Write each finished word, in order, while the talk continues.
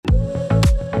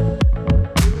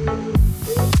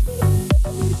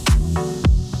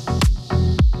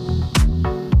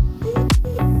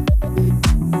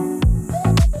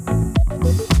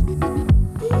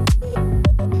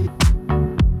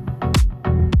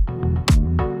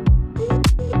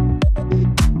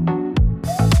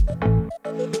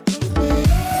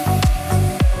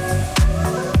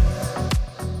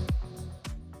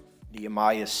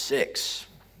Nehemiah 6.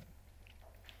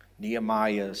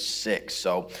 Nehemiah 6.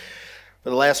 So for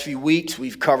the last few weeks,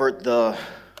 we've covered the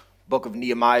book of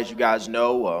Nehemiah. As you guys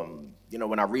know,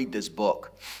 when I read this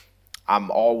book, I'm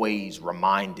always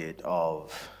reminded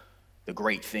of the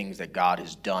great things that God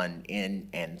has done in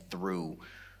and through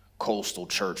Coastal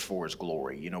Church for his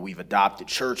glory. You know, we've adopted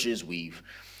churches, we've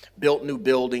built new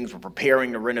buildings, we're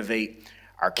preparing to renovate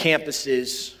our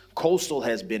campuses. Coastal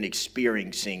has been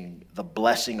experiencing the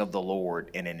blessing of the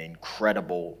Lord in an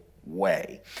incredible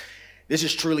way. This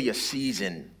is truly a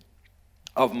season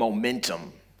of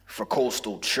momentum for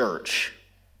Coastal Church,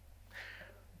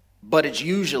 but it's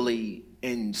usually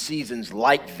in seasons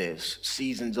like this,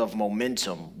 seasons of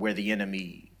momentum, where the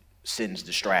enemy sends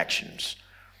distractions.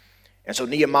 And so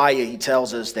Nehemiah, he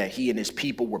tells us that he and his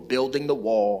people were building the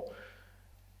wall.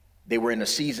 They were in a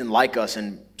season like us,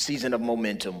 in season of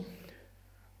momentum,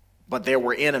 but there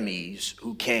were enemies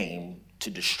who came to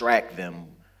distract them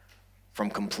from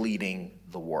completing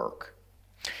the work.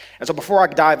 And so before I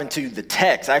dive into the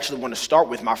text, I actually want to start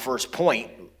with my first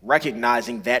point,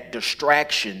 recognizing that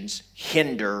distractions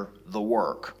hinder the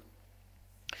work.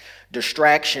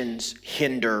 Distractions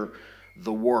hinder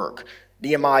the work.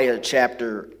 Nehemiah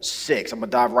chapter 6, I'm going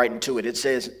to dive right into it. It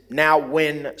says, "Now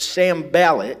when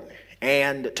Sanballat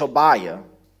and Tobiah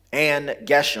and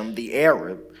Geshem the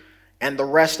Arab and the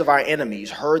rest of our enemies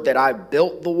heard that I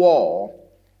built the wall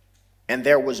and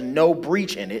there was no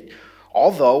breach in it,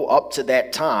 although up to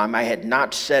that time I had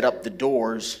not set up the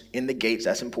doors in the gates,"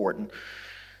 that's important,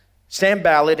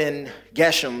 "Sanballat and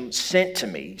Geshem sent to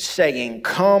me, saying,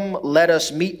 'Come, let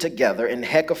us meet together in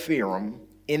Hecaphim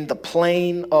in the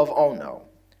plain of Ono.'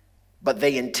 But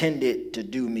they intended to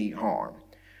do me harm.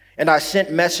 And I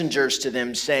sent messengers to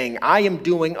them, saying, 'I am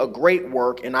doing a great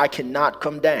work, and I cannot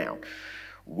come down.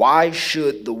 Why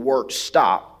should the work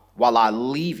stop while I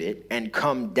leave it and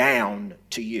come down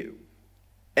to you?'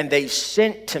 And they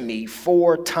sent to me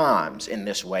 4 times in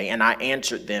this way, and I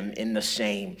answered them in the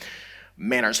same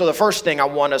manner." So the first thing I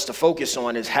want us to focus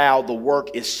on is how the work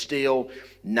is still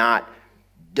not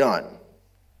done.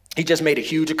 He just made a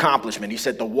huge accomplishment. He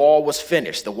said the wall was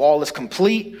finished. The wall is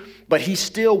complete, but he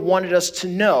still wanted us to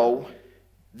know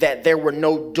that there were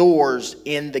no doors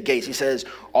in the gates. He says,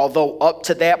 although up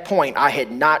to that point, I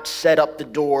had not set up the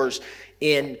doors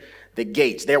in the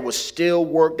gates. There was still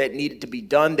work that needed to be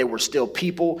done. There were still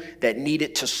people that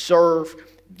needed to serve.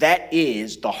 That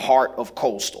is the heart of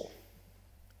Coastal.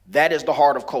 That is the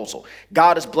heart of Coastal.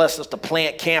 God has blessed us to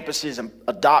plant campuses and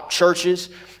adopt churches.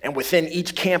 And within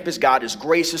each campus, God is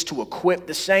gracious to equip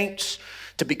the saints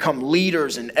to become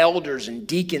leaders and elders and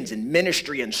deacons and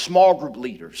ministry and small group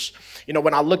leaders. You know,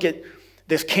 when I look at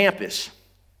this campus,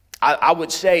 I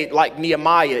would say, like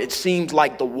Nehemiah, it seems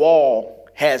like the wall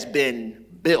has been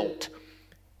built,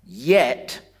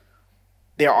 yet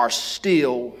there are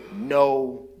still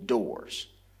no doors.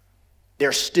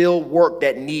 There's still work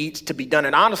that needs to be done.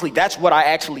 And honestly, that's what I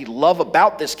actually love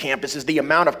about this campus, is the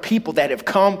amount of people that have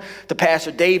come to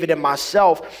Pastor David and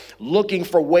myself looking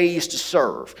for ways to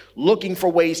serve, looking for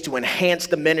ways to enhance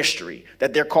the ministry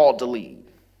that they're called to lead.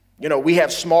 You know, we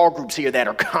have small groups here that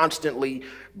are constantly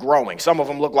growing. Some of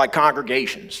them look like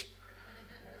congregations,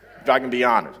 if I can be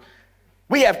honest.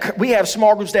 We have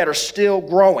small groups that are still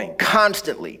growing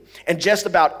constantly. And just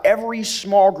about every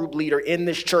small group leader in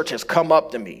this church has come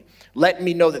up to me, letting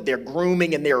me know that they're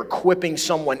grooming and they're equipping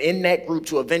someone in that group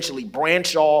to eventually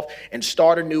branch off and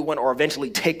start a new one or eventually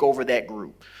take over that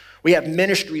group. We have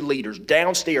ministry leaders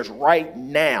downstairs right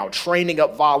now training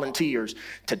up volunteers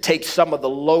to take some of the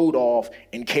load off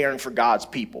in caring for God's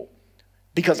people.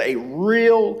 Because a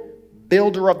real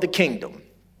builder of the kingdom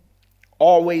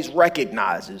always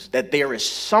recognizes that there is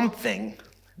something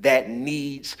that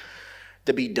needs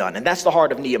to be done. And that's the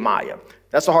heart of Nehemiah.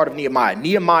 That's the heart of Nehemiah.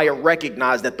 Nehemiah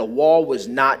recognized that the wall was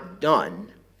not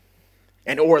done,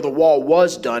 or the wall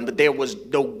was done, but there was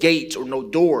no gates or no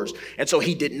doors. And so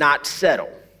he did not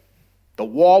settle. The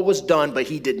wall was done, but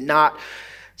he did not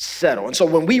settle. And so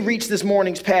when we reach this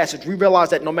morning's passage, we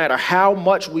realize that no matter how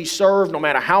much we serve, no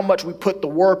matter how much we put the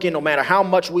work in, no matter how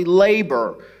much we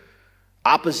labor,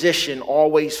 opposition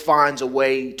always finds a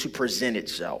way to present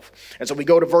itself. And so we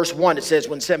go to verse 1. It says,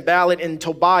 "When Sanballat and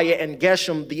Tobiah and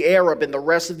Geshem the Arab and the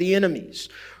rest of the enemies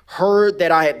heard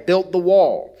that I had built the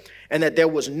wall and that there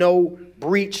was no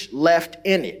breach left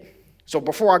in it." So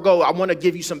before I go, I want to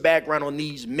give you some background on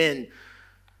these men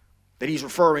that he's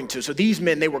referring to. So these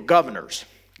men, they were governors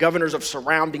of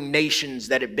surrounding nations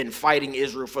that had been fighting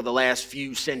Israel for the last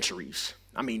few centuries.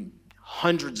 I mean,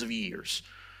 hundreds of years.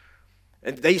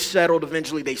 And they settled,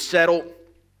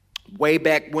 way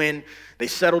back when they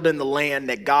settled in the land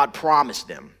that God promised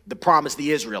them, promised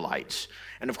the Israelites.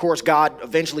 And of course, God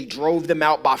eventually drove them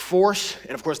out by force.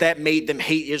 And of course, that made them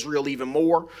hate Israel even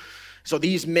more. So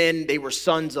these men, they were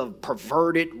sons of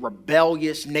perverted,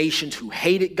 rebellious nations who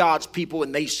hated God's people,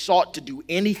 and they sought to do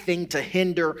anything to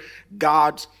hinder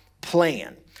God's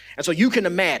plan. And so you can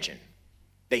imagine,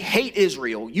 they hate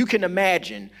Israel. You can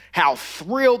imagine how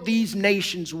thrilled these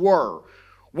nations were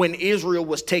when Israel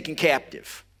was taken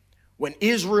captive. When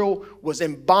Israel was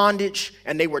in bondage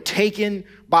and they were taken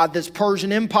by this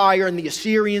Persian Empire and the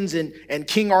Assyrians and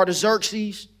King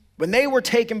Artaxerxes, when they were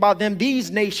taken by them,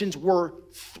 these nations were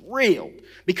thrilled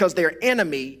because their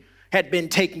enemy had been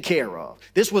taken care of.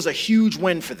 This was a huge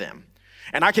win for them.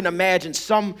 And I can imagine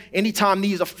anytime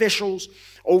these officials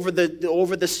over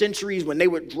the centuries, when they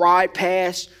would drive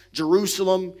past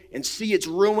Jerusalem and see its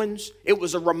ruins, it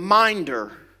was a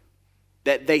reminder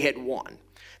that they had won.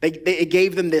 It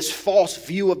gave them this false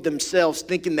view of themselves,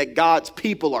 thinking that God's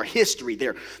people are history.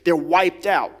 They're wiped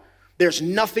out. There's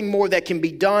nothing more that can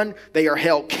be done. They are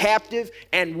held captive,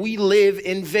 and we live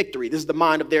in victory. This is the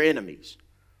mind of their enemies.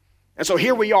 And so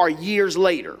here we are years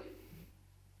later.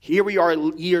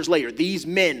 These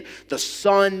men, the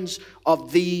sons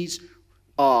of these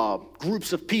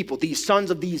groups of people, these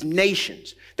sons of these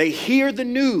nations, they hear the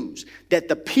news that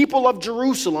the people of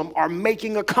Jerusalem are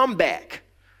making a comeback.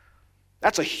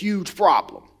 That's a huge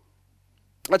problem.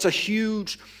 That's a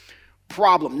huge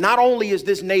problem. Not only is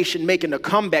this nation making a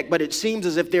comeback, but it seems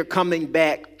as if they're coming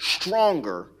back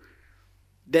stronger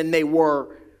than they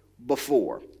were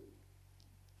before.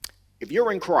 If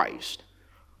you're in Christ,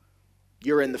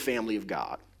 you're in the family of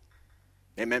God.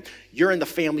 Amen. You're in the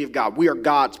family of God. We are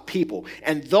God's people.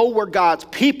 And though we're God's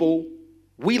people,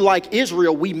 we, like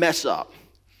Israel, we mess up.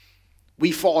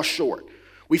 We fall short.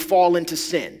 We fall into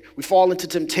sin. We fall into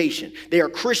temptation. There are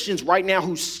Christians right now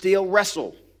who still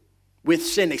wrestle with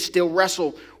sin. They still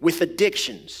wrestle with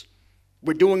addictions.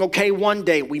 We're doing okay one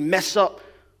day. We mess up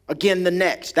again the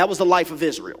next. That was the life of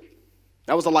Israel.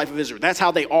 That's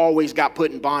how they always got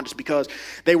put in bondage, because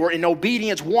they were in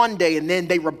obedience one day and then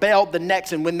they rebelled the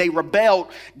next. And when they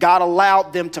rebelled, God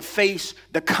allowed them to face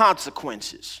the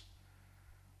consequences.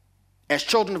 As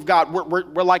children of God,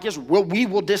 we're like Israel. We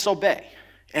will disobey.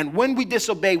 And when we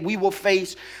disobey, we will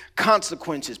face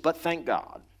consequences. But thank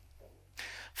God.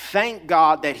 Thank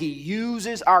God that he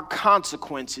uses our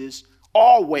consequences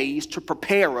always to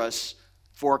prepare us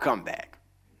for a comeback.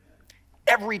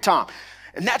 Every time.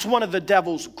 And that's one of the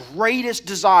devil's greatest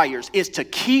desires, is to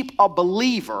keep a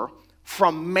believer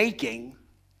from making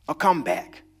a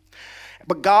comeback.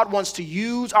 But God wants to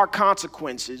use our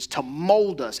consequences to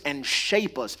mold us and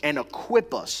shape us and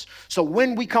equip us. So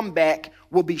when we come back,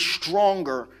 we'll be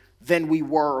stronger than we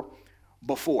were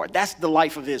before. That's the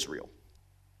life of Israel.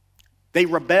 They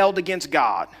rebelled against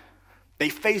God. They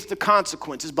faced the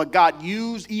consequences, but God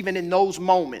used even in those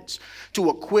moments to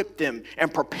equip them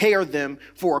and prepare them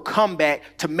for a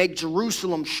comeback to make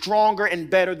Jerusalem stronger and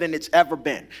better than it's ever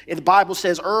been. And the Bible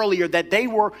says earlier that they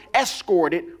were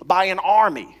escorted by an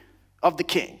army of the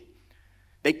king.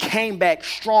 They came back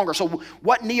stronger. So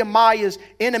what Nehemiah's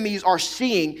enemies are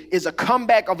seeing is a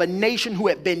comeback of a nation who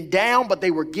had been down, but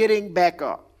they were getting back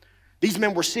up. These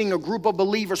men were seeing a group of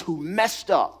believers who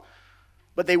messed up,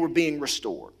 but they were being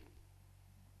restored.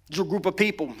 It's a group of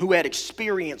people who had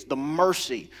experienced the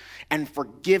mercy and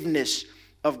forgiveness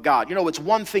of God. You know, it's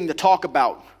one thing to talk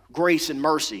about grace and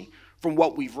mercy from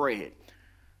what we've read,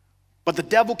 but the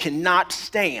devil cannot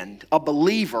stand a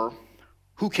believer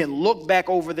who can look back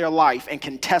over their life and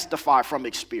can testify from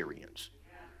experience.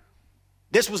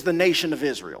 This was the nation of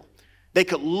Israel. They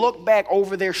could look back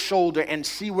over their shoulder and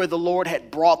see where the Lord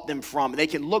had brought them from. They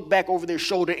can look back over their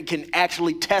shoulder and can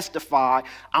actually testify,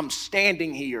 I'm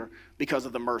standing here because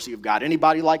of the mercy of God.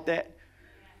 Anybody like that?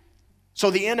 So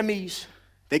the enemies,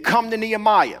 they come to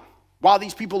Nehemiah while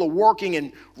these people are working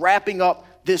and wrapping up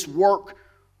this work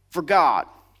for God.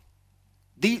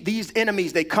 These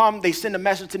enemies, they come, they send a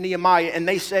message to Nehemiah, and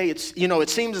they say, it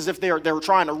seems as if they were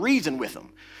trying to reason with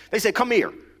him. They say, come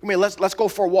here, let's go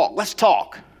for a walk, let's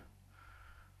talk.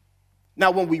 Now,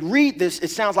 when we read this,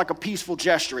 it sounds like a peaceful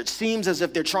gesture. It seems as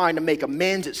if they're trying to make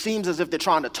amends. It seems as if they're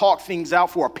trying to talk things out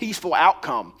for a peaceful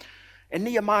outcome. And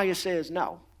Nehemiah says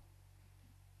no.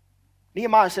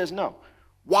 Nehemiah says no.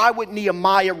 Why would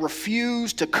Nehemiah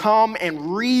refuse to come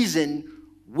and reason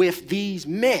with these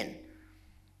men?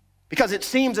 Because it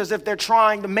seems as if they're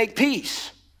trying to make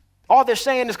peace. All they're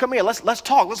saying is, come here, let's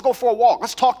talk. Let's go for a walk.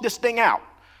 Let's talk this thing out.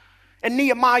 And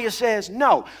Nehemiah says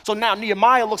no. So now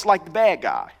Nehemiah looks like the bad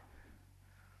guy.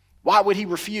 Why would he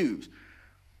refuse?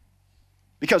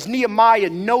 Because Nehemiah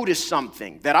noticed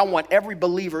something that I want every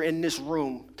believer in this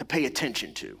room to pay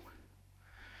attention to.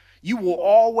 You will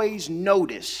always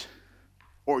notice,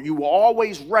 or you will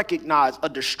always recognize a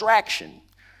distraction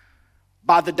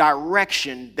by the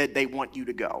direction that they want you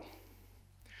to go.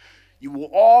 You will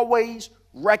always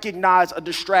recognize a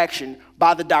distraction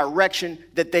by the direction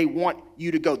that they want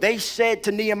you to go. They said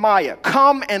to Nehemiah,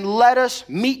 "Come and let us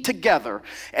meet together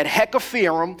at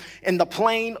Hekaphirim in the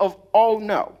plain of Oh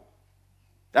No."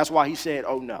 That's why he said,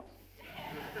 "Oh no."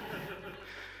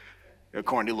 A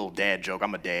corny little dad joke.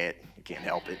 I'm a dad. I can't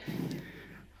help it.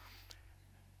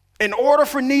 In order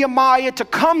for Nehemiah to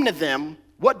come to them,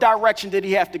 what direction did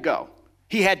he have to go?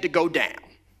 He had to go down.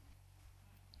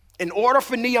 In order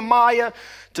for Nehemiah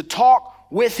to talk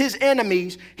with his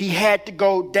enemies, he had to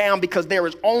go down, because there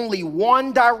is only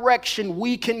one direction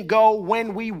we can go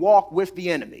when we walk with the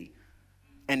enemy,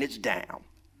 and it's down.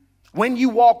 When you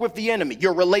walk with the enemy,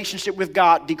 your relationship with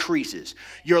God decreases.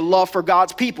 Your love for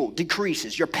God's people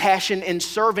decreases. Your passion in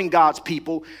serving God's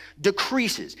people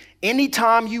decreases.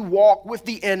 Anytime you walk with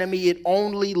the enemy, it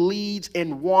only leads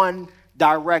in one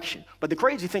direction. But the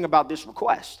crazy thing about this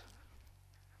request,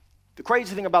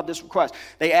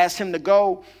 they asked him to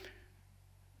go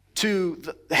to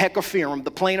the Hekaphirim,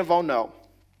 the plain of Ono.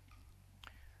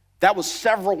 That was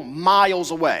several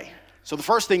miles away. So the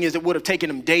first thing is, it would have taken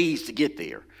him days to get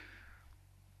there.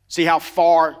 See how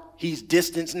far he's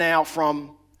distanced now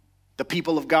from the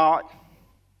people of God?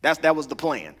 That was the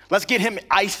plan. Let's get him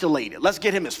isolated. Let's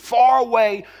get him as far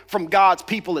away from God's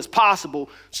people as possible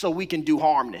so we can do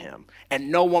harm to him. And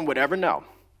no one would ever know.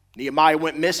 Nehemiah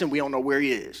went missing. We don't know where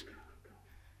he is.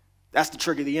 That's the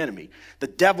trick of the enemy. The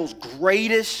devil's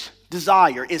greatest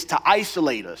desire is to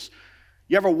isolate us.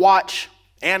 You ever watch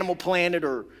Animal Planet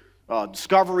or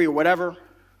Discovery or whatever?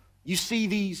 You see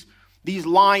these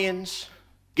lions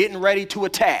getting ready to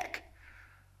attack.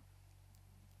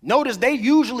 Notice they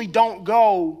usually don't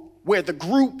go where the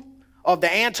group of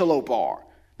the antelope are.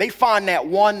 They find that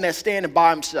one that's standing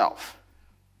by himself,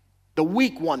 the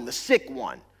weak one, the sick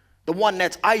one, the one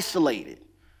that's isolated,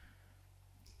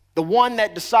 the one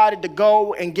that decided to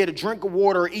go and get a drink of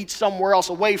water or eat somewhere else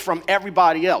away from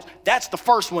everybody else. That's the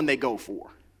first one they go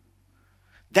for.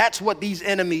 That's what these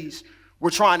enemies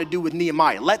were trying to do with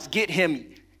Nehemiah. Let's get him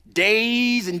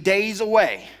days and days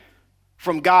away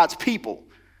from God's people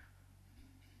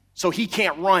so he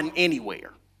can't run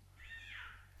anywhere.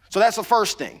 So that's the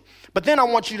first thing. But then I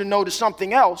want you to notice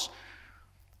something else.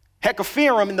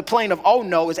 Hekaphirim in the plain of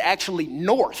Ono is actually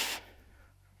north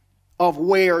of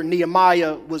where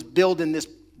Nehemiah was building this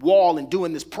wall and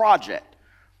doing this project.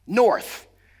 North.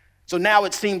 So now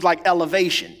it seems like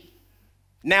elevation.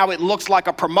 Now it looks like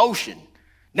a promotion.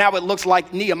 Now it looks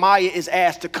like Nehemiah is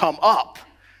asked to come up.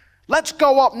 Let's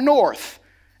go up north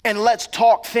and let's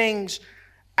talk things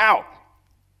out.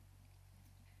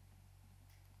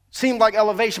 Seemed like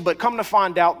elevation, but come to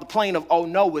find out, the plain of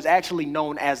Ono was actually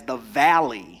known as the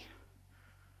Valley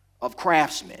of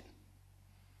Craftsmen.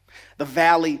 The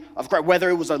Valley of Craftsmen. Whether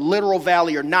it was a literal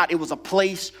valley or not, it was a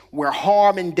place where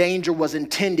harm and danger was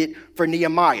intended for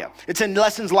Nehemiah. It's in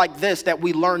lessons like this that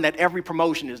we learn that every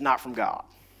promotion is not from God.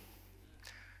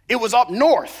 It was up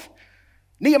north.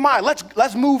 Nehemiah,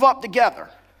 let's move up together.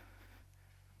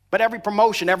 But every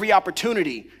promotion, every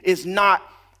opportunity is not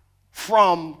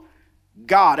from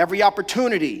God. Every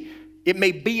opportunity, it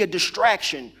may be a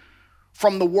distraction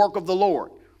from the work of the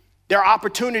Lord. There are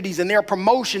opportunities and there are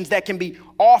promotions that can be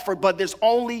offered, but they're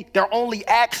only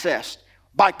accessed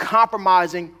by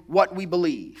compromising what we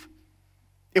believe.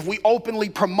 If we openly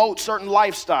promote certain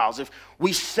lifestyles, if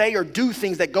we say or do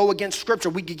things that go against Scripture,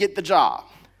 we could get the job.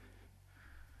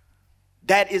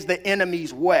 That is the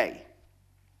enemy's way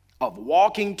of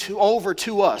walking over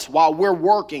to us while we're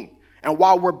working and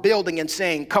while we're building and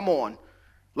saying, "Come on,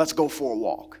 let's go for a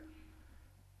walk."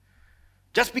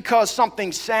 Just because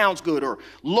something sounds good or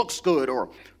looks good or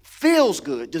feels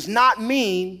good does not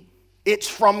mean it's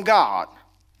from God.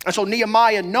 And so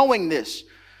Nehemiah, knowing this,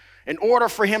 in order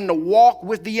for him to walk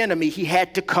with the enemy, he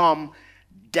had to come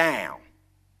down.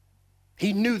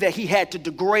 He knew that he had to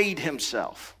degrade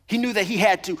himself. He knew that he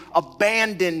had to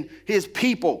abandon his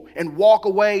people and walk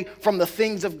away from the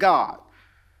things of God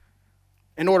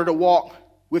in order to walk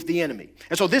with the enemy.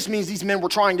 And so this means these men were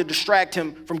trying to distract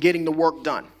him from getting the work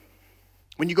done.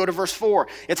 When you go to verse 4,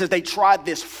 it says they tried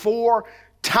this 4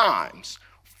 times,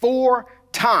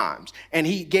 and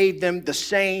he gave them the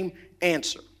same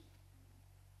answer.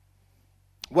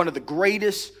 One of the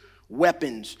greatest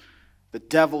weapons the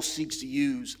devil seeks to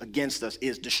use against us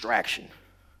is distraction.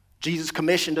 Jesus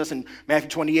commissioned us in Matthew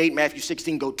 28, Matthew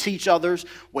 16, go teach others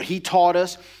what he taught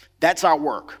us. That's our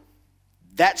work.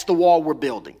 That's the wall we're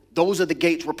building. Those are the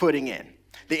gates we're putting in.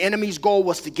 The enemy's goal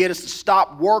was to get us to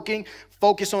stop working,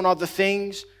 focus on other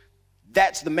things.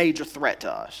 That's the major threat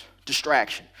to us,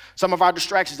 distraction. Some of our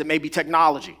distractions, it may be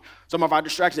technology. Some of our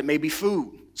distractions, it may be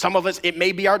food. Some of us, it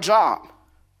may be our job.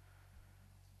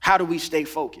 How do we stay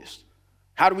focused?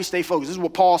 How do we stay focused? This is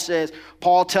what Paul says.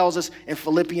 Paul tells us in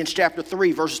Philippians chapter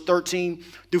 3, verses 13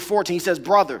 through 14. He says,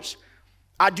 brothers,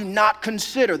 I do not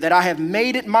consider that I have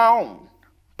made it my own,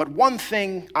 but one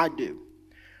thing I do,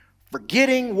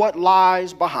 forgetting what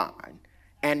lies behind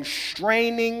and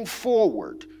straining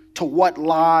forward to what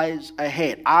lies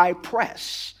ahead. I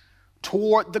press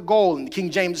toward the goal. And the King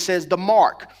James says the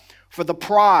mark for the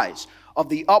prize of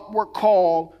the upward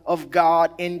call of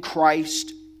God in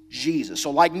Christ Jesus.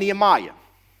 So like Nehemiah,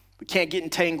 we can't get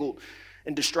entangled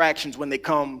in distractions when they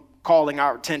come calling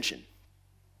our attention.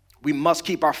 We must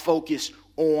keep our focus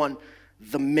on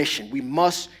the mission. We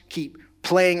must keep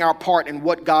playing our part in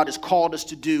what God has called us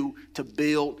to do to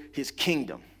build his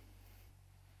kingdom.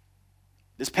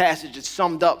 This passage is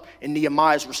summed up in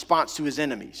Nehemiah's response to his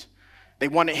enemies. They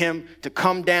wanted him to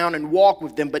come down and walk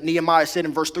with them, but Nehemiah said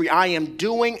in verse 3, I am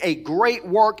doing a great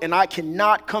work and I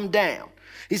cannot come down.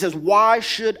 He says, why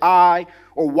should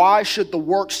the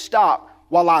work stop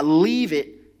while I leave it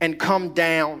and come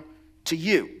down to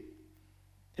you?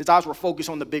 His eyes were focused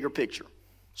on the bigger picture,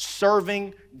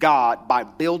 serving God by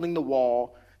building the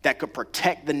wall that could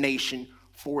protect the nation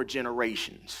for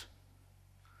generations.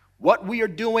 What we are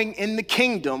doing in the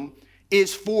kingdom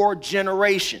is for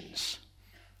generations.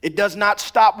 It does not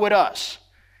stop with us.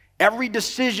 Every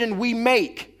decision we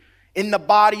make in the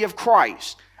body of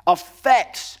Christ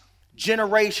affects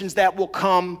generations that will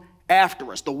come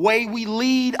after us. The way we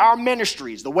lead our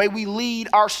ministries, the way we lead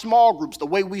our small groups, the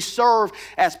way we serve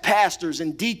as pastors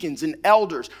and deacons and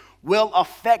elders will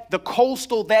affect the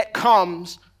coastal that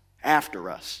comes after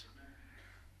us.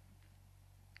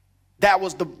 That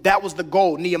was the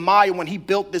goal. Nehemiah, when he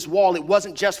built this wall, it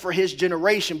wasn't just for his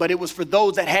generation, but it was for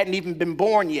those that hadn't even been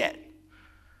born yet.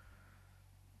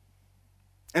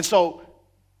 And so,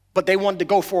 but they wanted to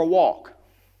go for a walk.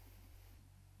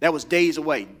 That was days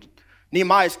away.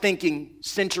 Nehemiah's thinking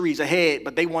centuries ahead,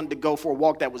 but they wanted to go for a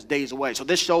walk that was days away. So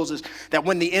this shows us that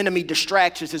when the enemy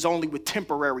distracts us, it's only with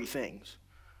temporary things.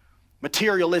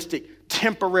 Materialistic,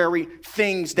 temporary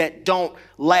things that don't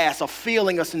last, a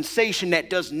feeling, a sensation that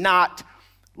does not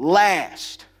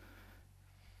last.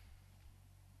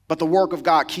 But the work of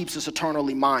God keeps us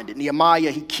eternally minded.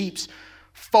 Nehemiah, he keeps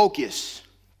focus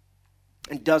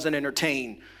and doesn't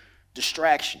entertain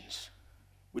distractions.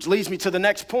 Which leads me to the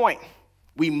next point.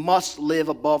 We must live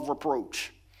above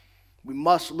reproach. We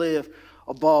must live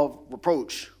above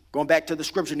reproach. Going back to the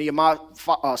scripture, Nehemiah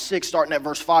 6, starting at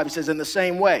verse 5, he says, in the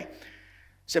same way,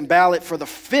 Sanballat for the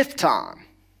 5th time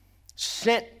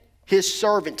sent his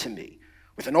servant to me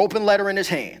with an open letter in his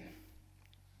hand.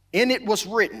 In it was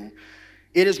written,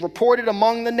 it is reported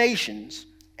among the nations,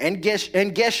 and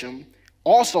Geshem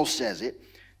also says it,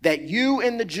 that you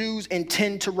and the Jews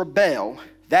intend to rebel.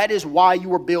 That is why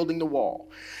you are building the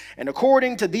wall. And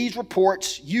according to these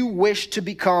reports, you wish to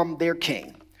become their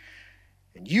king.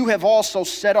 And you have also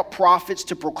set up prophets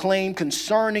to proclaim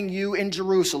concerning you in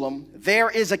Jerusalem, there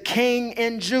is a king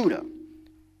in Judah.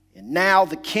 And now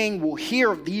the king will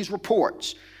hear of these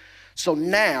reports. So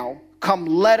now, come,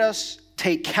 let us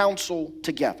take counsel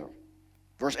together.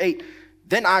 Verse 8,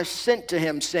 then I sent to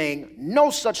him, saying, no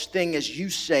such thing as you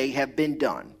say have been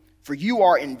done, for you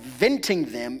are inventing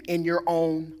them in your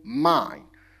own mind.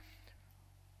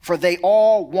 For they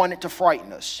all wanted to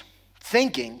frighten us,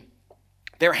 thinking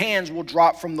their hands will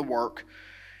drop from the work,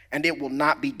 and it will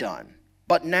not be done.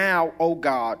 But now, O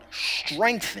God,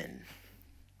 strengthen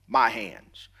my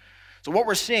hands. So what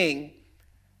we're seeing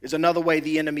is another way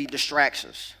the enemy distracts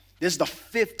us. This is the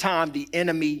 5th time the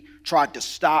enemy tried to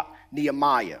stop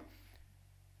Nehemiah.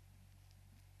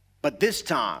 But this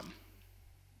time,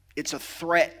 it's a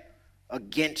threat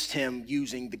against him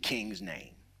using the king's name.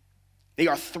 They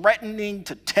are threatening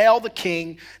to tell the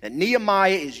king that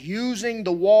Nehemiah is using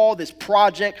the wall, this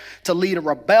project, to lead a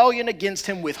rebellion against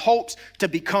him with hopes to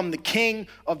become the king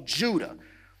of Judah.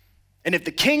 And if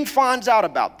the king finds out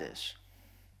about this,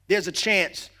 there's a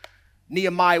chance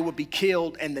Nehemiah would be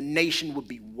killed and the nation would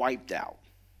be wiped out.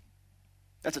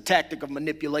 That's a tactic of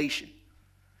manipulation.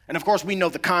 And of course, we know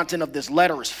the content of this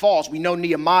letter is false. We know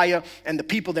Nehemiah and the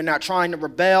people, they're not trying to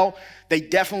rebel. They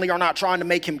definitely are not trying to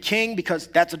make him king because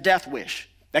that's a death wish.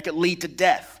 That could lead to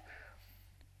death.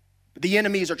 But the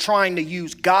enemies are trying to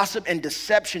use gossip and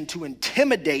deception to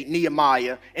intimidate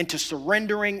Nehemiah into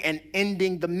surrendering and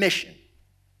ending the mission.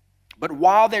 But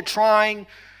while they're trying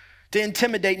to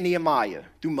intimidate Nehemiah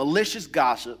through malicious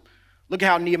gossip, Look at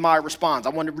how Nehemiah responds. I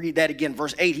want to read that again.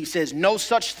 Verse 8, he says, no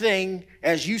such thing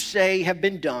as you say have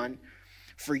been done,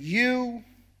 for you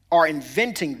are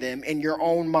inventing them in your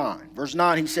own mind. Verse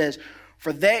 9, he says,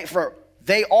 for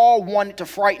they all wanted to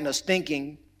frighten us,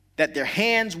 thinking that their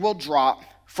hands will drop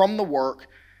from the work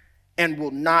and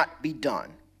will not be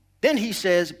done. Then he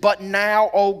says, but now,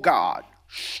 O God,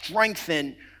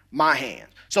 strengthen my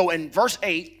hands. So in verse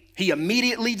 8, he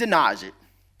immediately denies it.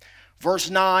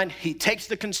 Verse 9, he takes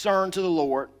the concern to the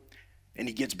Lord and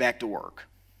he gets back to work.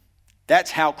 That's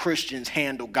how Christians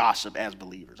handle gossip as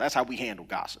believers. That's how we handle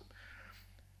gossip.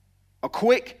 A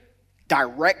quick,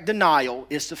 direct denial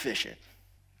is sufficient.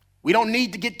 We don't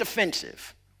need to get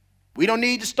defensive. We don't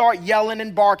need to start yelling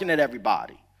and barking at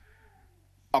everybody.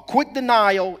 A quick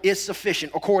denial is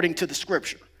sufficient according to the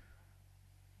scripture.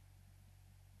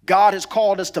 God has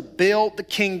called us to build the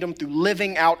kingdom through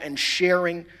living out and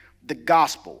sharing the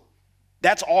gospel.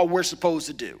 That's all we're supposed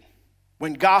to do.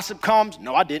 When gossip comes,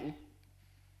 no, I didn't.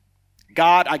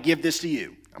 God, I give this to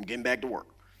you. I'm getting back to work.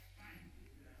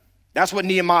 That's what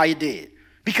Nehemiah did,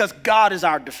 because God is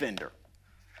our defender.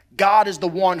 God is the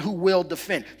one who will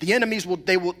defend. The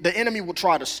enemy will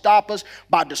try to stop us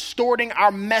by distorting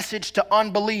our message to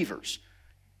unbelievers.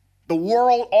 The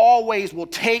world always will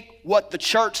take what the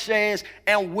church says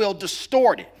and will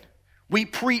distort it. We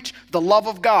preach the love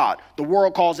of God. The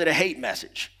world calls it a hate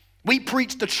message. We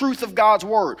preach the truth of God's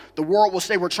word. The world will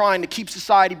say we're trying to keep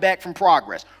society back from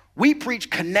progress. We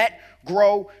preach connect,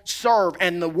 grow, serve,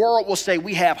 and the world will say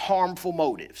we have harmful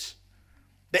motives.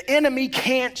 The enemy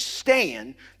can't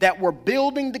stand that we're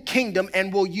building the kingdom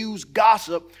and will use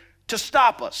gossip to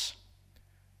stop us.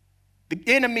 The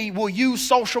enemy will use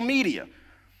social media.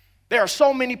 There are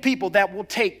so many people that will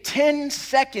take 10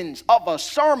 seconds of a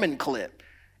sermon clip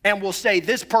and will say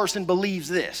this person believes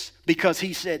this because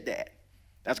he said that.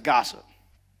 That's gossip.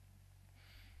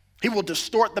 He will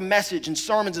distort the message in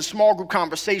sermons and small group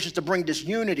conversations to bring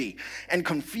disunity and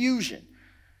confusion.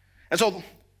 And so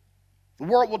the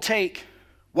world will take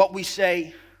what we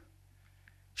say,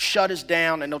 shut us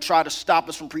down, and they'll try to stop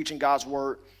us from preaching God's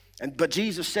word. But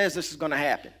Jesus says this is going to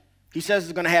happen. He says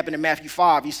it's going to happen in Matthew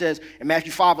 5. He says in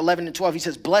Matthew 5, 11 and 12, he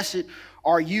says, blessed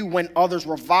are you when others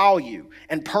revile you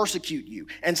and persecute you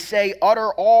and say,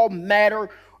 utter all matter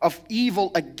of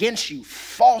evil against you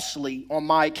falsely on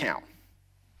my account.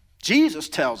 Jesus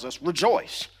tells us,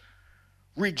 rejoice.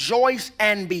 Rejoice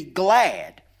and be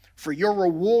glad, for your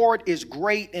reward is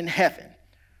great in heaven.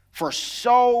 For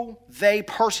so they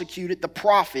persecuted the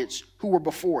prophets who were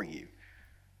before you.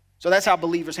 So that's how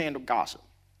believers handle gossip.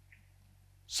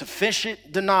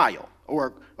 Sufficient denial,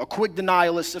 or a quick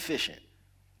denial is sufficient.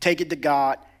 Take it to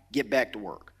God, get back to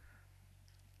work.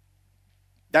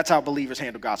 That's how believers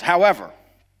handle gossip. However,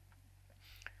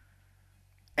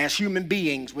 as human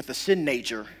beings with a sin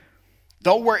nature,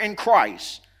 though we're in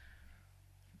Christ,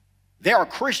 there are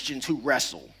Christians who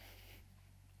wrestle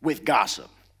with gossip.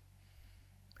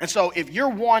 And so if you're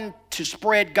one to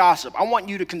spread gossip, I want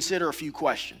you to consider a few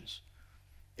questions.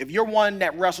 If you're one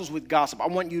that wrestles with gossip, I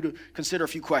want you to consider a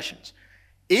few questions.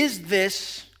 Is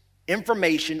this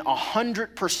information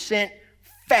 100%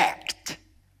 fact?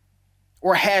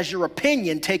 Or has your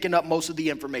opinion taken up most of the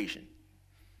information?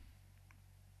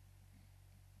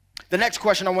 The next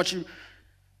question I want you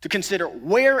to consider,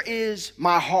 where is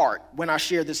my heart when I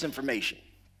share this information?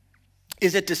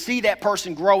 Is it to see that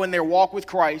person grow in their walk with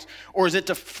Christ, or is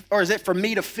it for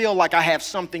me to feel like I have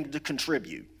something to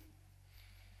contribute?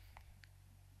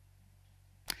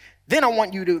 Then I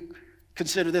want you to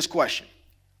consider this question.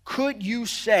 Could you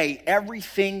say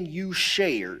everything you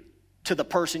shared to the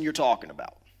person you're talking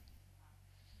about?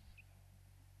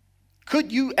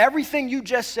 Could you, everything you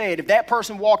just said, if that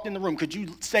person walked in the room, could you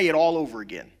say it all over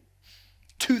again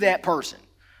to that person?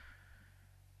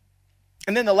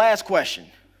 And then the last question,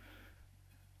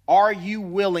 are you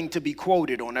willing to be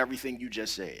quoted on everything you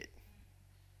just said?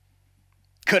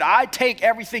 Could I take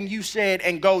everything you said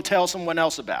and go tell someone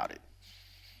else about it?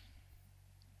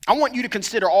 I want you to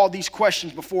consider all these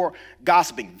questions before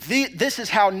gossiping. This is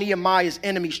how Nehemiah's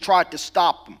enemies tried to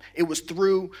stop him. It was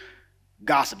through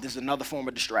gossip. This is another form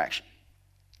of distraction.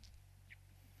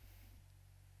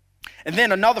 And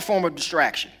then another form of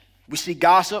distraction. We see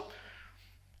gossip.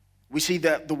 We see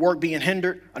the work being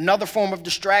hindered. Another form of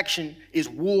distraction is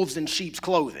wolves in sheep's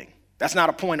clothing. That's not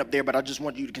a point up there, but I just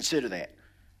want you to consider that.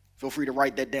 Feel free to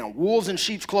write that down. Wolves in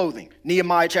sheep's clothing.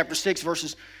 Nehemiah chapter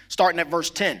 6, starting at verse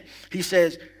 10. He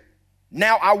says,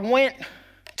 now I went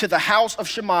to the house of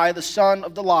Shemaiah, the son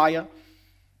of Delaiah,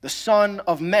 the son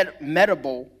of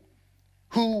Medabel,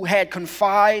 who had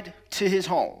confided to his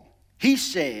home. He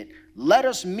said, let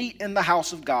us meet in the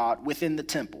house of God within the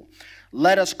temple.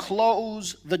 Let us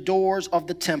close the doors of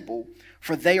the temple,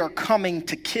 for they are coming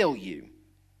to kill you.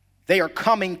 They are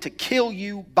coming to kill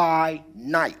you by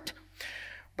night.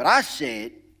 But I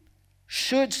said,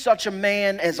 should such a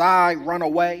man as I run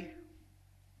away?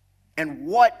 And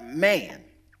what man,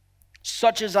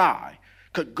 such as I,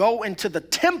 could go into the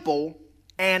temple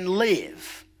and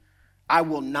live? I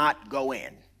will not go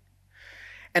in.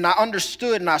 And I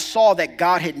understood and I saw that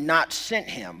God had not sent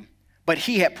him, but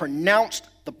he had pronounced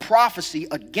the prophecy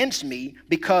against me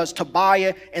because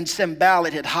Tobiah and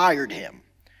Sanballat had hired him.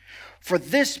 For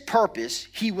this purpose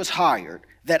he was hired,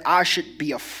 that I should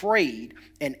be afraid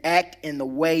and act in the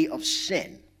way of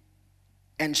sin.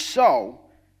 And so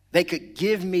they could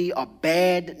give me a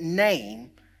bad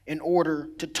name in order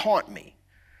to taunt me.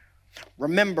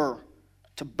 Remember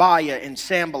Tobiah and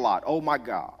Sanballat, oh my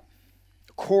God,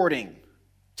 according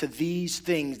to these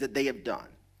things that they have done.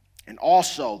 And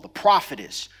also the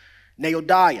prophetess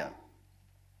Noadiah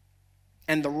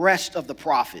and the rest of the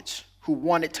prophets who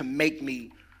wanted to make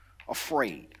me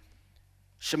afraid.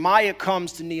 Shemaiah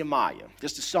comes to Nehemiah,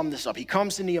 just to sum this up. He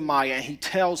comes to Nehemiah and he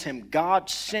tells him, God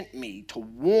sent me to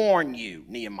warn you,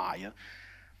 Nehemiah,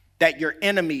 that your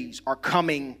enemies are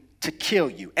coming to kill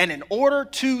you. And in order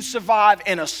to survive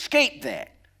and escape that,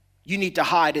 you need to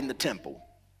hide in the temple.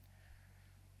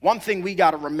 One thing we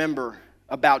got to remember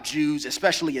about Jews,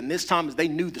 especially in this time, is they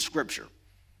knew the scripture.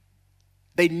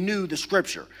 They knew the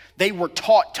scripture. They were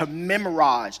taught to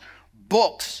memorize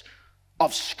books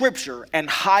of scripture and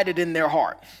hide it in their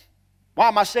heart. Why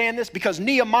am I saying this? Because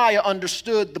Nehemiah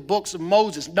understood the books of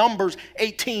Moses. Numbers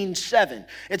 18:7.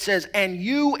 It says, and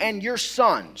you and your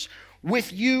sons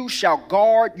with you shall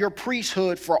guard your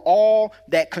priesthood for all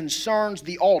that concerns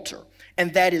the altar,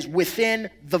 and that is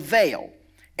within the veil,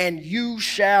 and you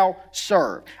shall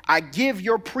serve. I give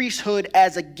your priesthood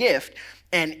as a gift,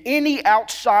 and any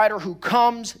outsider who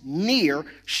comes near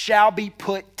shall be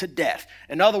put to death.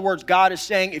 In other words, God is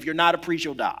saying, if you're not a priest,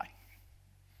 you'll die.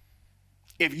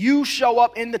 If you show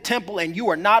up in the temple and you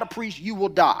are not a priest, you will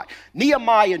die.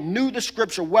 Nehemiah knew the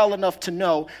scripture well enough to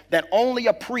know that only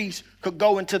a priest could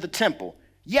go into the temple.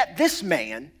 Yet this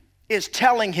man is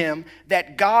telling him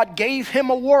that God gave him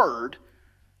a word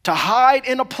to hide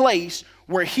in a place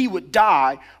where he would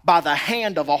die by the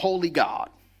hand of a holy God.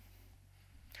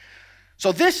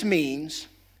 So this means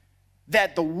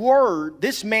that the word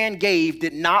this man gave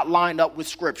did not line up with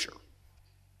scripture.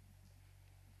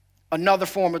 Another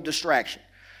form of distraction.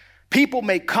 People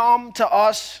may come to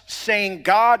us saying,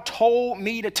 God told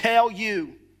me to tell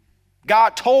you.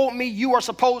 God told me you are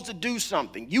supposed to do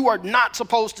something. You are not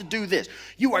supposed to do this.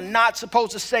 You are not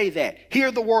supposed to say that. Hear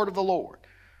the word of the Lord.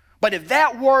 But if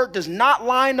that word does not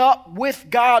line up with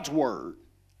God's word,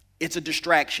 it's a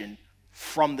distraction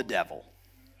from the devil.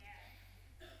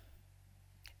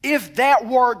 If that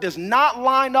word does not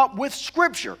line up with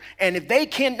scripture, and if they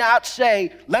cannot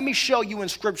say, let me show you in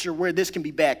scripture where this can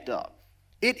be backed up,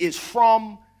 it is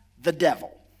from the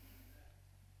devil.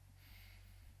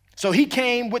 So he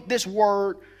came with this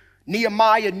word.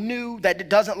 Nehemiah knew that it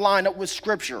doesn't line up with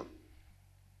scripture.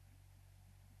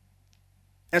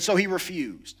 And so he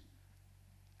refused.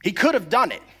 He could have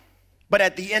done it, but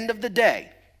at the end of the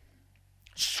day,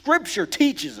 scripture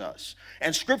teaches us,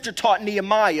 and scripture taught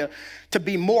Nehemiah to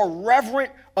be more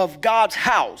reverent of God's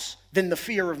house than the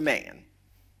fear of man.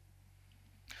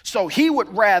 So he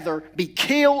would rather be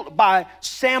killed by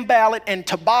Sanballat and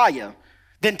Tobiah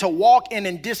than to walk in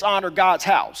and dishonor God's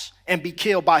house and be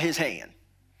killed by his hand.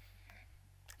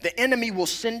 The enemy will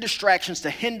send distractions to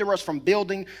hinder us from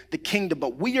building the kingdom,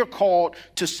 but we are called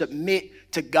to submit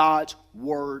to God's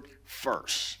word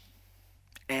first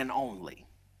and only.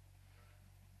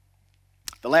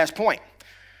 The last point,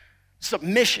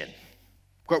 submission.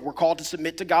 We're called to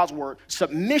submit to God's word.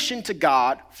 Submission to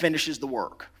God finishes the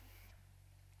work.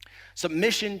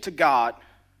 Submission to God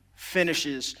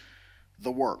finishes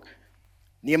the work.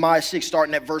 Nehemiah 6,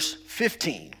 starting at verse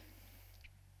 15.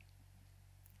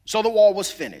 So the wall was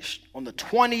finished on the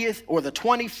 20th or the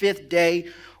 25th day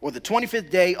or the 25th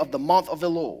day of the month of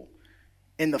Elul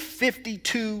in the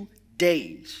 52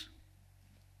 days.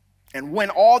 And when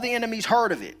all the enemies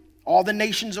heard of it, all the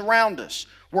nations around us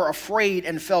were afraid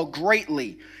and fell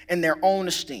greatly in their own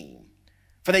esteem.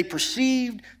 For they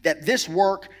perceived that this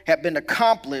work had been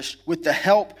accomplished with the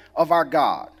help of our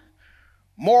God.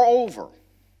 Moreover,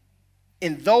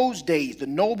 in those days, the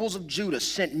nobles of Judah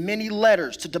sent many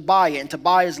letters to Tobiah, and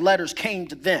Tobiah's letters came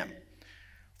to them.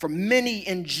 For many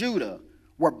in Judah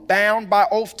were bound by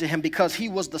oath to him because he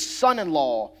was the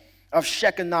son-in-law of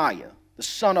Shechaniah, the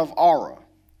son of Ara,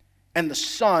 and the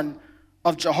son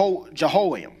of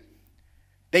Jehoiam.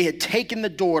 they had taken the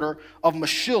daughter of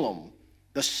Meshullam,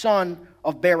 the son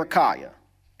of Berechiah,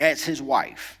 as his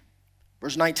wife.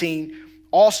 Verse 19,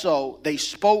 also they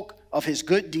spoke of his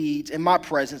good deeds in my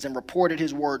presence and reported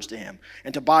his words to him.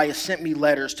 And Tobiah sent me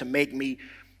letters to make me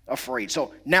afraid.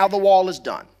 So now the wall is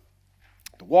done.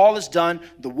 The wall is done.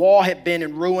 The wall had been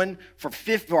in ruin for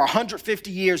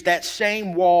 150 years. That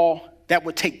same wall that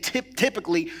would take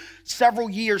typically several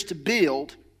years to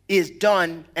build is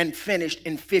done and finished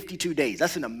in 52 days.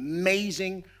 That's an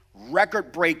amazing,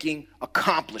 record-breaking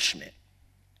accomplishment.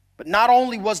 But not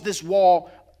only was this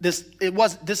wall,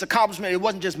 this accomplishment, it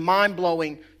wasn't just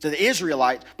mind-blowing to the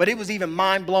Israelites, but it was even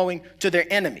mind-blowing to their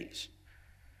enemies.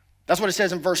 That's what it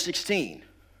says in verse 16.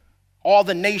 All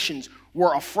the nations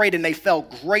were afraid, and they fell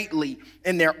greatly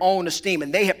in their own esteem.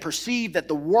 And they had perceived that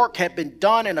the work had been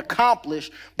done and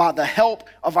accomplished by the help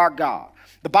of our God.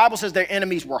 The Bible says their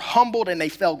enemies were humbled, and they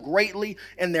fell greatly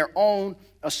in their own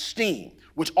esteem,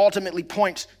 which ultimately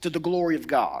points to the glory of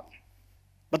God.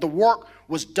 But the work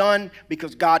was done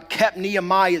because God kept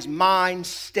Nehemiah's mind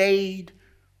stayed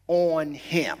on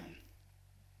him.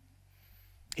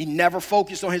 He never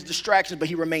focused on his distractions, but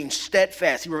he remained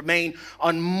steadfast. He remained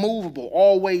unmovable,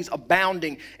 always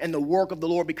abounding in the work of the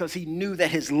Lord because he knew that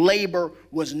his labor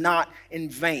was not in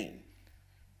vain.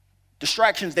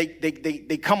 Distractions,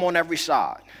 they come on every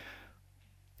side.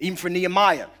 Even for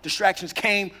Nehemiah, distractions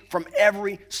came from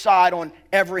every side on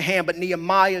every hand. But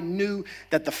Nehemiah knew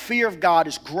that the fear of God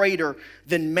is greater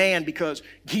than man because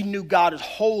he knew God is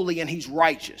holy and he's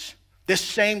righteous. This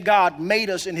same God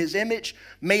made us in his image,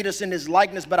 made us in his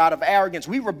likeness, but out of arrogance,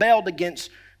 we rebelled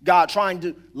against God, trying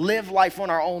to live life on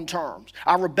our own terms.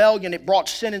 Our rebellion, it brought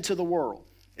sin into the world.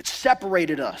 It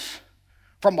separated us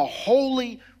from a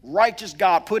holy, righteous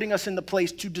God, putting us in the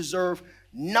place to deserve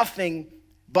nothing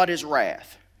but his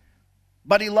wrath.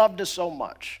 But he loved us so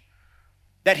much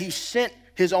that he sent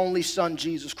his only son,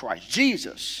 Jesus Christ.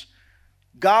 Jesus,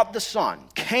 God the Son,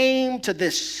 came to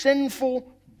this sinful,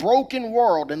 broken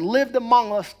world and lived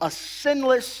among us a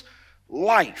sinless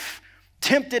life,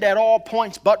 tempted at all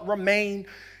points but remained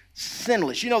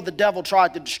sinless. You know, the devil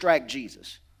tried to distract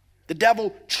Jesus. The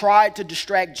devil tried to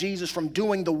distract Jesus from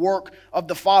doing the work of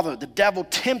the Father. The devil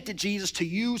tempted Jesus to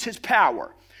use his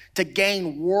power to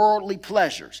gain worldly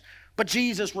pleasures. But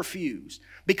Jesus refused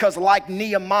because, like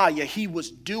Nehemiah, he was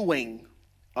doing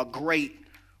a great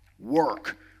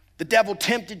work. The devil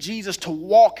tempted Jesus to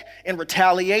walk in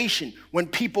retaliation when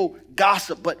people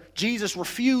gossip, but Jesus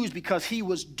refused because he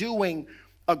was doing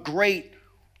a great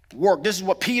work. This is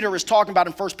what Peter is talking about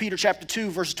in 1 Peter chapter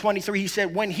 2, verse 23. He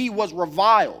said, when he was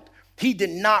reviled, he did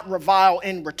not revile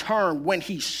in return. When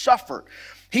he suffered,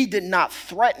 he did not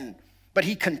threaten, but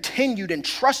he continued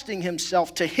entrusting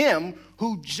himself to him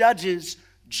who judges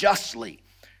justly.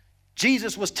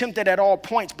 Jesus was tempted at all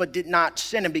points, but did not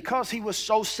sin. And because he was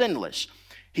so sinless,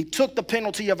 he took the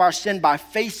penalty of our sin by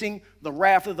facing the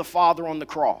wrath of the Father on the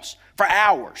cross. For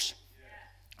hours,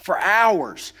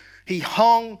 he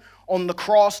hung on the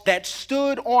cross that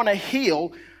stood on a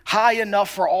hill high enough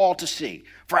for all to see.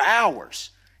 For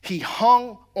hours, he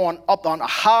hung up on a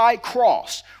high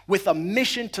cross with a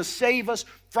mission to save us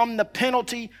from the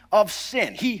penalty of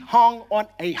sin. He hung on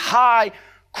a high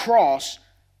cross,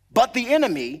 but the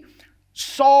enemy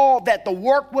saw that the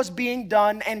work was being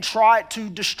done and tried to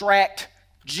distract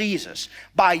Jesus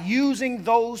by using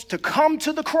those to come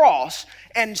to the cross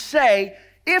and say,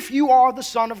 if you are the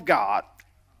Son of God,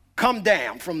 come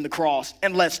down from the cross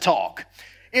and let's talk.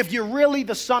 If you're really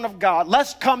the Son of God,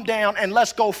 let's come down and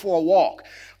let's go for a walk.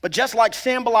 But just like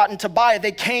Sanballat and Tobiah,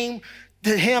 they came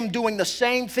to him doing the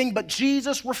same thing, but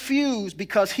Jesus refused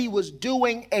because he was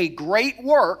doing a great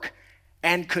work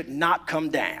and could not come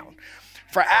down.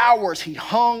 For hours, he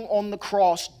hung on the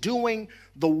cross doing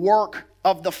the work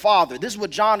of the Father. This is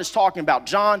what John is talking about.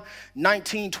 John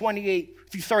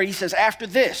 19:28-30, he says, after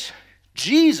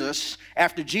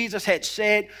Jesus had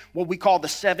said what we call the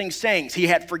 7 sayings, he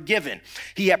had forgiven,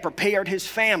 he had prepared his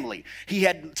family, he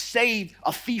had saved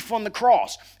a thief on the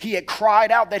cross, he had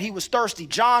cried out that he was thirsty.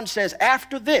 John says,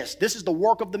 after this is the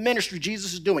work of the ministry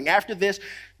Jesus is doing. After this,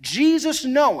 Jesus,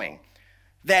 knowing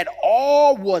that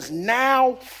all was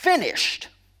now finished,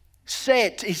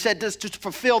 he said this to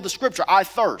fulfill the scripture, I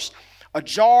thirst. A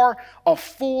jar of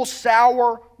full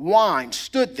sour wine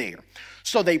stood there.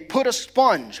 So they put a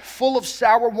sponge full of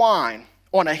sour wine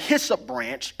on a hyssop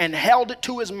branch and held it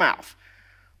to his mouth.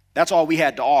 That's all we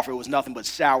had to offer. It was nothing but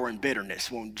sour and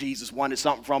bitterness. When Jesus wanted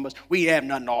something from us, we didn't have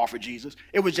nothing to offer Jesus.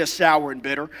 It was just sour and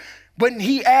bitter. When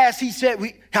he asked, he said,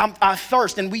 I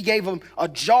thirst, and we gave him a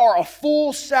jar of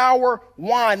full sour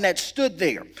wine that stood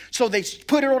there. So they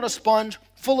put it on a sponge,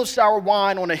 full of sour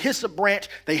wine on a hyssop branch.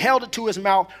 They held it to his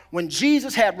mouth. When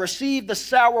Jesus had received the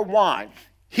sour wine,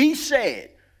 he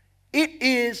said, "It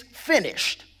is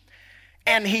finished."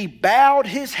 And he bowed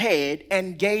his head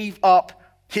and gave up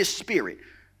his spirit.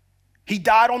 He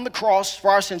died on the cross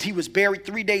for our sins. He was buried.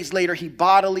 3 days later, he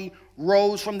bodily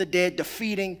rose from the dead,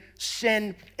 defeating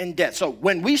sin and death. So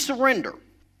when we surrender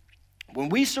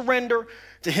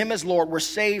to him as Lord, we're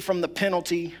saved from the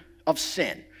penalty of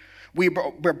sin. We're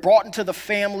brought into the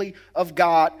family of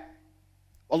God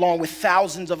along with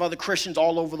thousands of other Christians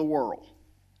all over the world.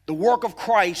 The work of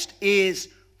Christ is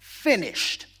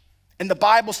finished. And the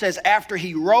Bible says after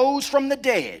he rose from the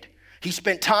dead, he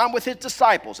spent time with his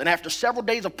disciples. And after several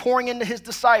days of pouring into his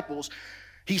disciples,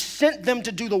 he sent them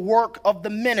to do the work of the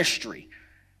ministry.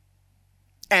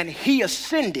 And he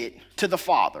ascended to the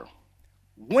Father.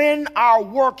 When our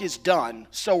work is done,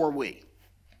 so are we.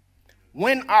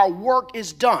 When our work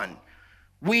is done,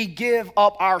 we give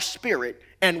up our spirit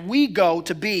and we go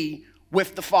to be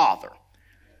with the Father.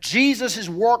 Jesus'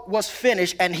 work was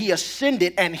finished and he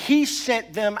ascended and he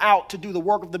sent them out to do the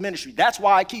work of the ministry. That's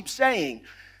why I keep saying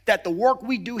that the work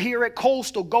we do here at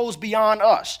Coastal goes beyond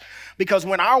us. Because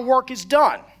when our work is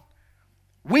done,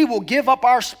 we will give up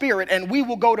our spirit and we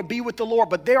will go to be with the Lord.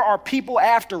 But there are people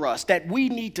after us that we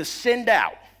need to send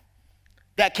out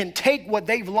that can take what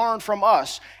they've learned from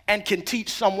us and can teach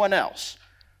someone else.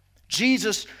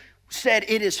 Jesus said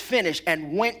it is finished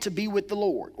and went to be with the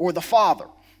Lord or the Father.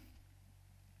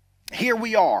 Here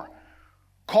we are,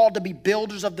 called to be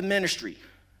builders of the ministry,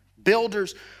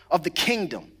 builders of the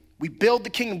kingdom. We build the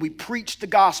kingdom, we preach the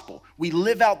gospel, we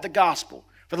live out the gospel.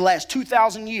 For the last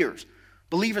 2,000 years,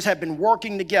 believers have been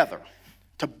working together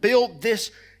to build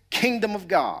this kingdom of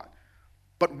God.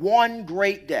 But one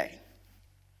great day,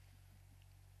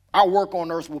 our work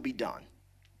on earth will be done,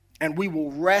 and we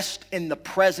will rest in the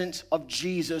presence of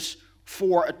Jesus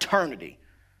for eternity.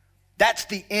 That's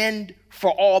the end for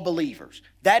all believers.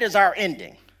 That is our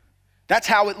ending. That's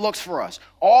how it looks for us.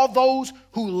 All those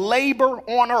who labor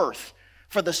on earth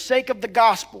for the sake of the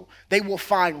gospel, they will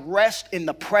find rest in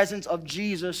the presence of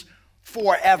Jesus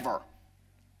forever.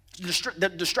 The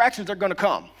distractions are going to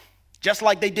come, just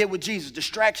like they did with Jesus.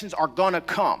 Distractions are going to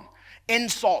come.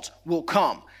 Insults will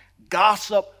come.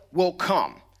 Gossip will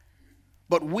come.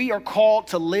 But we are called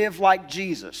to live like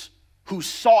Jesus, who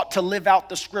sought to live out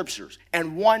the scriptures.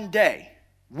 And one day,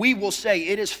 we will say,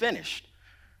 it is finished.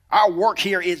 Our work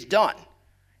here is done.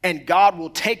 And God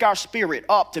will take our spirit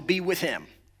up to be with him.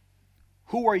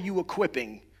 Who are you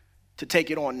equipping to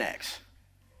take it on next?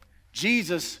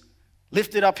 Jesus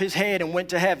lifted up his head and went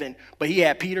to heaven, but he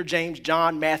had Peter, James,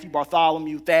 John, Matthew,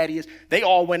 Bartholomew, Thaddeus. They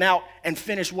all went out and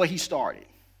finished what he started.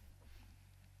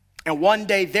 And one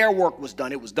day their work was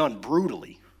done. It was done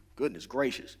brutally. Goodness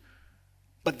gracious.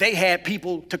 But they had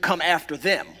people to come after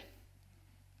them.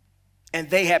 And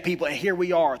they had people, and here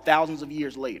we are thousands of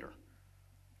years later.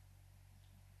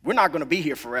 We're not going to be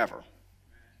here forever.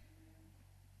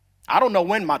 I don't know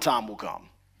when my time will come.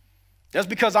 Just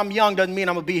because I'm young doesn't mean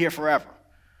I'm going to be here forever.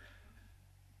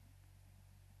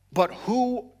 But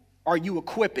who are you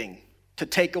equipping to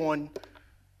take on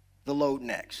the load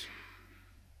next?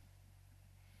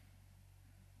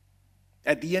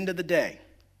 At the end of the day,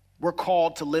 we're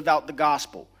called to live out the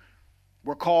gospel.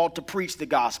 We're called to preach the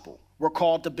gospel. We're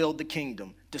called to build the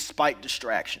kingdom despite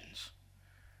distractions,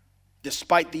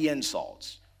 despite the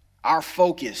insults. Our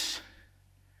focus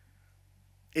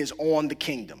is on the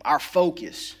kingdom. Our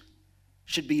focus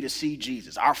should be to see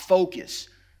Jesus. Our focus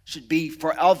should be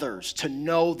for others to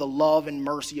know the love and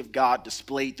mercy of God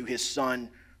displayed through his son,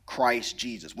 Christ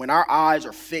Jesus. When our eyes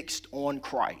are fixed on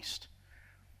Christ,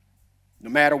 no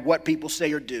matter what people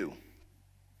say or do,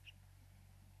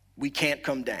 we can't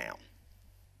come down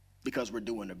because we're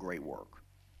doing a great work.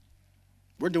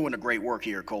 We're doing a great work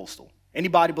here at Coastal.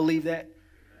 Anybody believe that?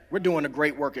 We're doing a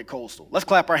great work at Coastal. Let's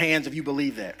clap our hands if you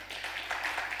believe that.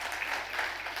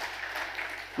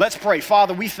 Let's pray.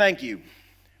 Father, we thank you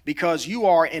because you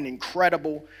are an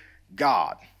incredible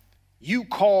God. You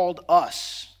called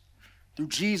us through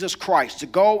Jesus Christ to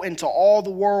go into all the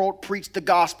world, preach the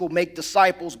gospel, make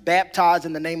disciples, baptize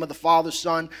in the name of the Father,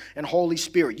 Son, and Holy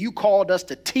Spirit. You called us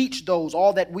to teach those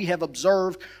all that we have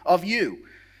observed of you.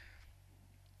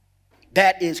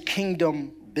 That is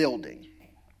kingdom building.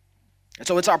 And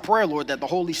so it's our prayer, Lord, that the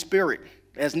Holy Spirit,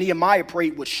 as Nehemiah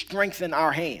prayed, would strengthen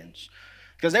our hands.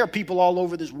 Because there are people all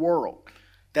over this world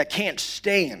that can't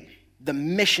stand the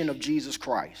mission of Jesus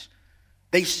Christ.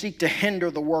 They seek to hinder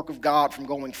the work of God from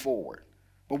going forward.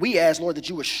 But we ask, Lord, that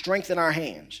you would strengthen our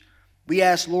hands. We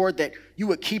ask, Lord, that you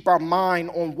would keep our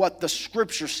mind on what the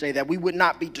scriptures say, that we would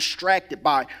not be distracted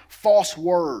by false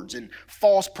words and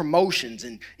false promotions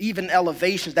and even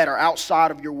elevations that are outside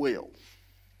of your will.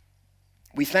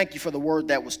 We thank you for the word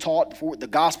that was taught, for the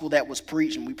gospel that was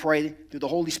preached, and we pray through the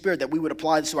Holy Spirit that we would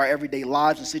apply this to our everyday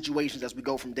lives and situations as we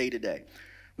go from day to day.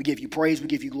 We give you praise, we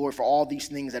give you glory for all these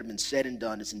things that have been said and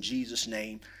done. It's in Jesus'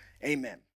 name, amen.